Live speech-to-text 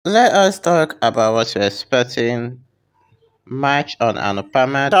Let us talk about what we're expecting match on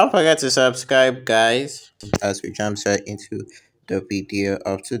Anupama. Don't forget to subscribe, guys, as we jump straight into the video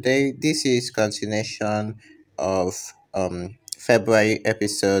of today. This is continuation of February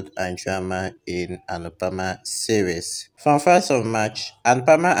episode and drama in Anupama series. From 1st of March,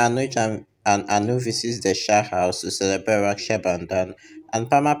 Anupama, Anuj and Anu visits the Shah house to celebrate Raksha Bandhan.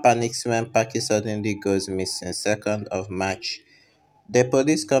 Anupama panics when Paki suddenly goes missing. 2nd of March. The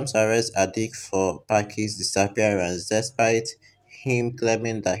police come to arrest Adik for Paki's disappearance despite him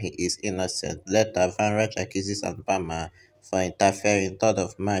claiming that he is innocent. Later, Vanraj accuses Anupama for interfering. 3rd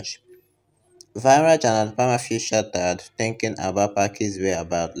of March. Vanraj and Anupama feel shattered, thinking about Paki's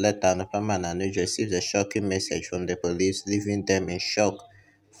whereabouts. Later, Anupama and Anuj receive a shocking message from the police, leaving them in shock.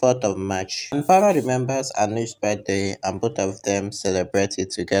 4th of March. Anupama remembers Anuj's birthday and both of them celebrate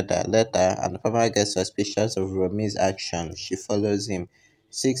it together. Later, Anupama gets suspicious of Romi's action. She follows him.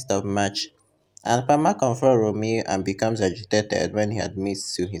 6th of March. Anupama confronts Romi and becomes agitated when he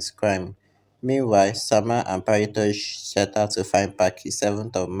admits to his crime. Meanwhile, Samar and Paritosh set out to find Paki.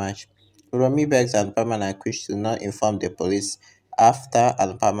 7th of March. Romi begs Anupama and Krish to not inform the police after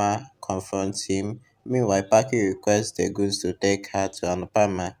Anupama confronts him. Meanwhile, Paki requests the goods to take her to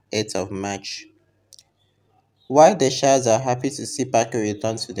Anupama. 8th of March. While the Shahs are happy to see Paki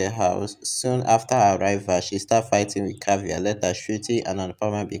return to the house, soon after her arrival, she starts fighting with Kavya. Later, Shruti and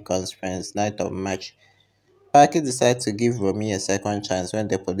Anupama becomes friends. 9th of March. Paki decides to give Romi a second chance when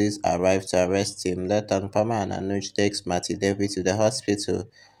the police arrive to arrest him. Later, Anupama and Anuj takes Mati Devi to the hospital.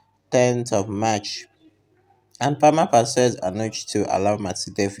 10th of March. And Pama persuades Anuj to allow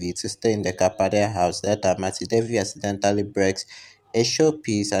Matidevi to stay in the Kapadia house. Later, Matidevi accidentally breaks a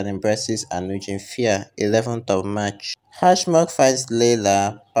showpiece and embraces Anuj in fear. 11th of March. Hashmok finds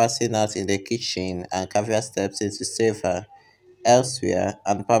Layla passing out in the kitchen and Kavya steps in to save her. Elsewhere,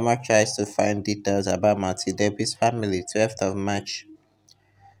 and Pama tries to find details about Matidevi's family. 12th of March.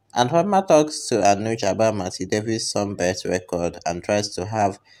 And Padma talks to Anuj about Mati Devi's son birth record and tries to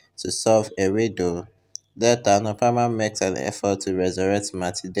solve a riddle. Later, Anupama makes an effort to resurrect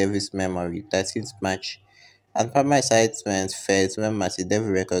Mati Devi's memory. 13th March. And Padma excitement fades when Mati Devi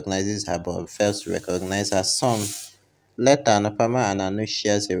recognizes her but fails to recognize her son. Later, Anupama and Anuj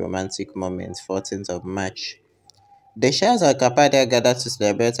shares a romantic moment. 14th of March. The Shahs of Kapadia gather to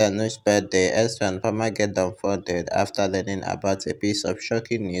celebrate Anush's birthday. Esther and Palmer get dumbfounded after learning about a piece of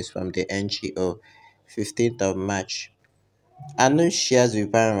shocking news from the NGO. 15th of March. Anush shares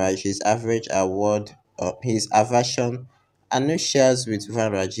with Vanraj his aversion. Anush shares with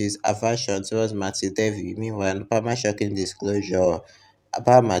Vanraj his aversion towards Mati Devi. Meanwhile, Palmer shocking disclosure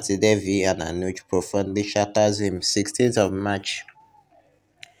about Mati Devi and Anuj profoundly shatters him. 16th of March.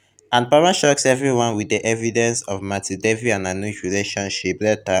 And Parma shocks everyone with the evidence of Matidevi and Anuj relationship.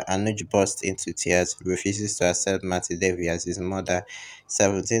 Later, Anuj bursts into tears, refuses to accept Matidevi as his mother.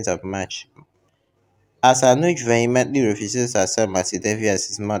 17th of March. As Anuj vehemently refuses to accept Matidevi as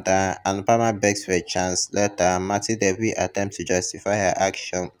his mother, and Parma begs for a chance. Later, Matidevi attempts to justify her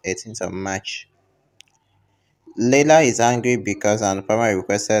action. 18th of March. Leila is angry because Anupama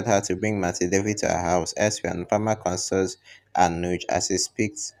requested her to bring Matidevi to her house. Elsewhere, Anupama consoles Anuj as he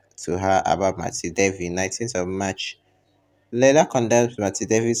speaks to her about Matidevi. 19th of March. Leila condemns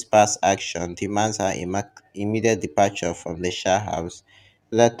Matidevi's past action, demands her immediate departure from the Shah house.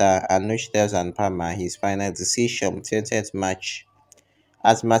 Later, Anuj tells Anupama his final decision. 20th March.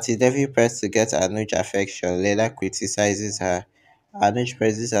 As Matidevi pressed to get Anuj affection, Leila criticizes her. Anuj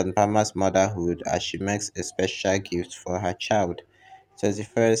praises Anupama's motherhood as she makes a special gift for her child.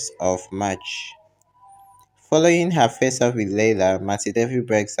 21st of March. Following her face-off with Leila, Matidevi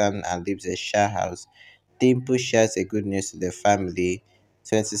breaks down and leaves the Shah house. Dimple shares the good news to the family.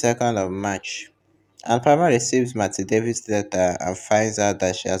 22nd of March. Anupama receives Matidevi's letter and finds out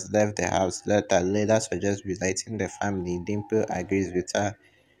that she has left the house. Later, Leila suggests reuniting the family. Dimple agrees with her.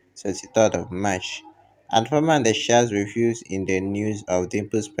 23rd of March. And Farmer and the Shahs refuse in the news of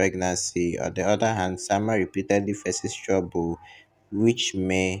Dimple's pregnancy. On the other hand, Samar repeatedly faces trouble which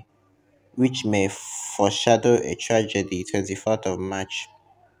may foreshadow a tragedy. 24th of March.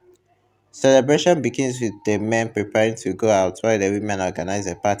 Celebration begins with the men preparing to go out while the women organize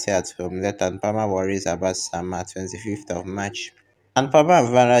a party at home. Later, Palmer worries about Samar. 25th of March. And Papa and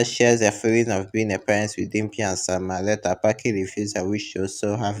Vanna shares their feeling of being a parent with Dimpy and Sama. Later, Paki reveals her wish to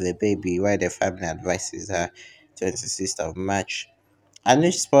also have the baby while the family advises her. 26th of March.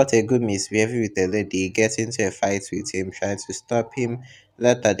 Anush spots a good misbehavior with a lady, gets into a fight with him, trying to stop him.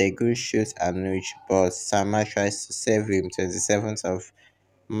 Later, the goon shoots Anush, but Sama tries to save him. 27th of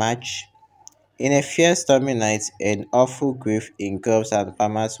March. In a fierce stormy night, an awful grief engulfs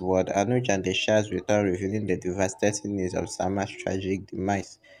Anupama's world. Anuj and the Shahs return, revealing the devastating news of Samar's tragic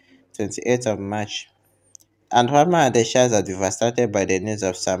demise. 28th of March. Anupama and the Shahs are devastated by the news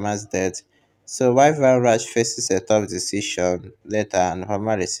of Samar's death. So while Raj faces a tough decision, later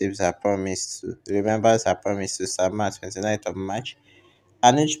Anupama remembers her promise to Samar 29th of March.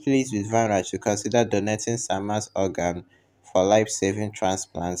 Anuj pleads with Vanraj to consider donating Samar's organ for life-saving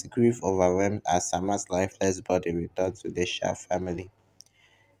transplants. Grief overwhelmed as Samar's lifeless body returned to the Shah family.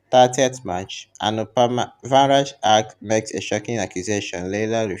 30th March, Vanraj makes a shocking accusation.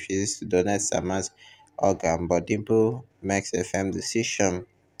 Leila refuses to donate Samar's organ, but Dimple makes a firm decision.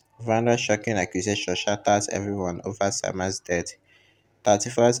 Vanraj's shocking accusation shatters everyone over Samar's death.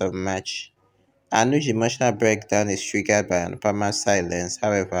 31st of March, Anuj's emotional breakdown is triggered by Anupama's silence.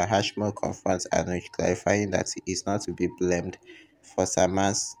 However, Hashmo confronts Anuj, clarifying that he is not to be blamed for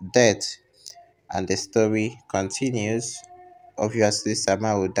Samar's death. And the story continues. Obviously,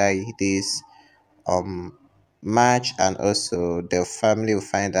 Samar will die this um March, and also the family will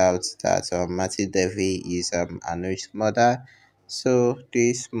find out that Mati Devi is Anuj's mother. So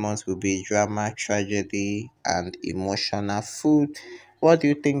this month will be drama, tragedy, and emotional food. What do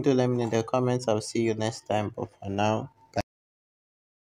you think? Do let me know in the comments. I'll see you next time. But for now,